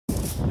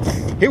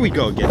Here we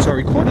go again. So I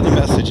recorded the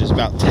messages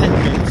about 10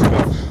 minutes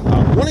ago,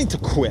 wanting to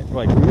quit,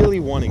 like really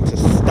wanting to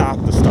stop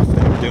the stuff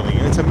that I'm doing.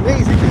 And it's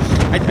amazing.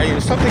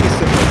 Something as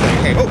simple as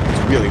saying, hey,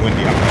 it's really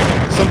windy out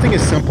there. Something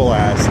as simple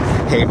as,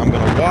 hey, I'm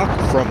going to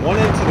walk from one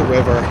end to the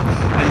river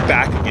and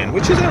back again,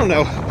 which is,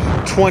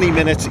 20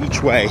 minutes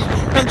each way.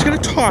 And I'm just going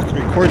to talk and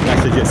record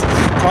messages,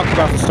 talk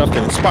about the stuff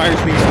that inspires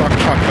me,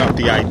 talk about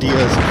the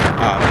ideas that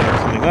are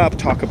coming up,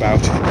 talk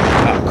about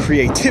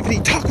creativity,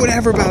 talk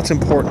whatever about's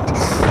important,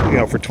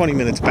 for 20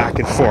 minutes back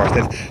and forth.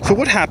 And so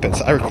what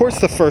happens? I record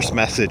the first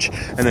message,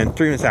 and then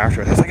 3 minutes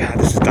after, I was like,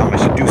 this is dumb. I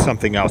should do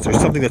something else. There's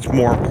something that's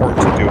more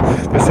important to do.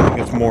 There's something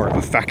that's more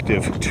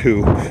effective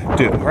to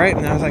do, right?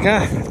 And I was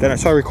like,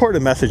 So I recorded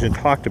a message and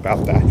talked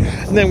about that.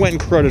 And then went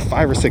and recorded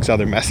 5 or 6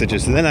 other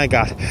messages. And then I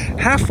got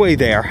halfway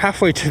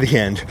to the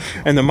end,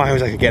 and the mind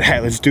was like, again, hey,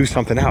 let's do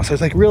something else. I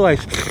was like,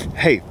 realized,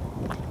 hey,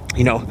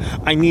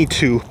 I need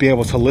to be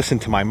able to listen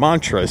to my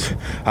mantras,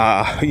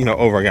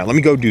 over again. Let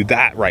me go do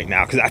that right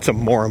now, because that's a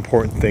more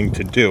important thing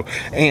to do.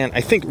 And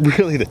I think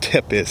really the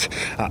tip is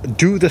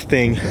do the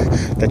thing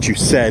that you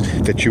said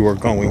that you were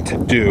going to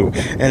do.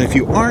 And if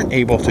you aren't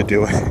able to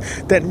do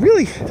it, then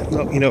really,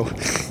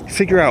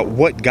 figure out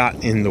what got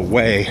in the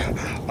way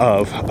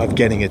of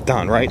getting it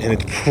done, right? And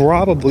it's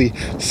probably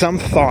some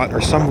thought or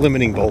some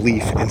limiting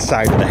belief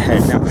inside of the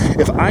head. Now,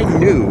 if I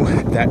knew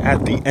that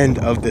at the end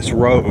of this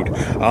road,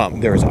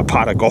 there's a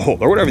pot of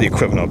gold, or whatever the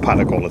equivalent of a pot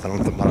of gold is, I'm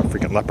not a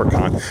freaking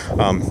leprechaun,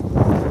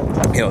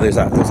 there's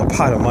a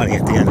pot of money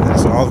at the end of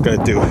this, and all I'm going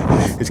to do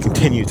is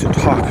continue to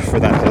talk for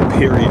that whole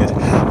period,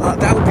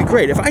 that would be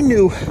great. If I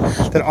knew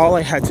that all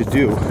I had to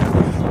do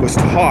was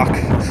talk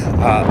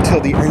till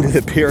the end of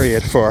the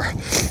period for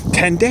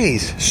 10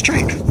 days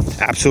straight,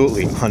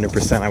 absolutely,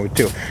 100% I would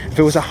do. If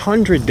it was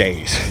 100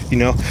 days,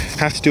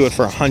 have to do it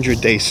for 100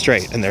 days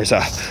straight, and there's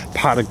a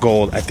pot of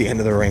gold at the end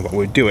of the rainbow, I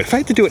would do it. If I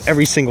had to do it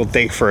every single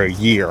day for a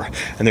year,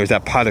 and there's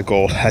that pot of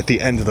gold at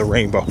the end of the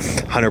rainbow,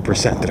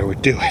 100% that I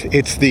would do it.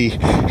 It's the,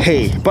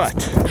 hey,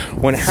 but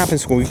when it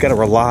happens when we've got to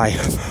rely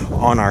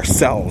on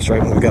ourselves,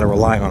 right? When we've got to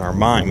rely on our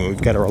mind, when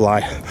we've got to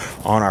rely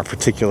on our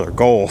particular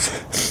goals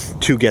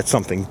to get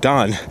something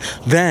done,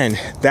 then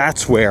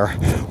that's where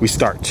we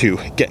start to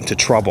get into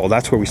trouble.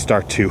 That's where we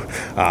start to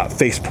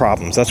face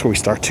problems. That's where we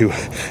start to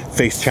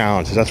face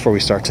challenges. That's where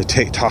we start to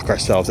talk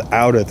ourselves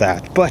out of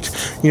that. But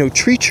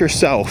treat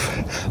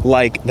yourself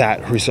like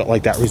that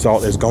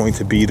result is going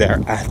to be there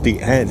at the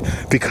end,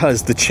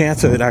 because the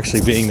chance of it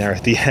actually being there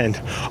at the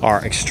end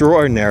are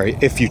extraordinary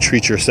if you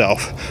treat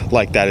yourself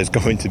like that is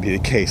going to be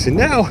the case. And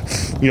now,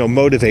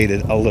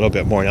 motivated a little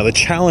bit more. Now, the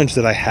challenge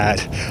that I had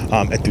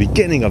at the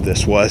beginning of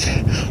this was,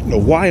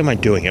 why am I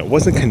doing it? It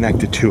wasn't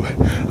connected to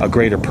a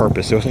greater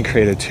purpose. It wasn't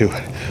created to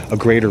a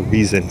greater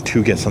reason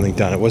to get something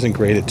done. It wasn't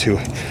connected to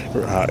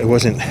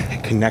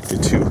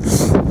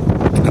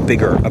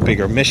a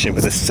bigger mission.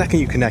 But the second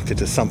you connect it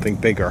to something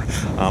bigger,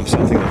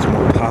 something that's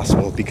more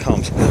possible, it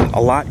becomes a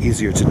lot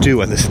easier to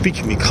do, and the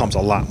speaking becomes a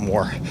lot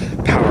more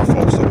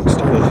powerful. So it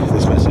started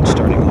this message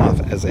starting off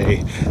as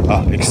a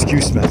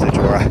excuse message,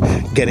 or a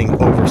getting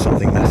over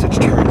something message,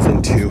 turns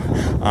into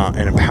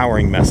an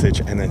empowering message,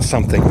 and then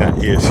something that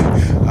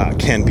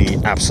can be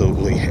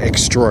absolutely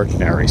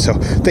extraordinary. So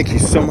thank you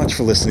so much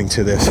for listening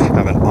to this.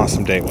 Have an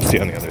awesome day. We'll see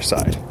you on the other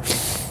side.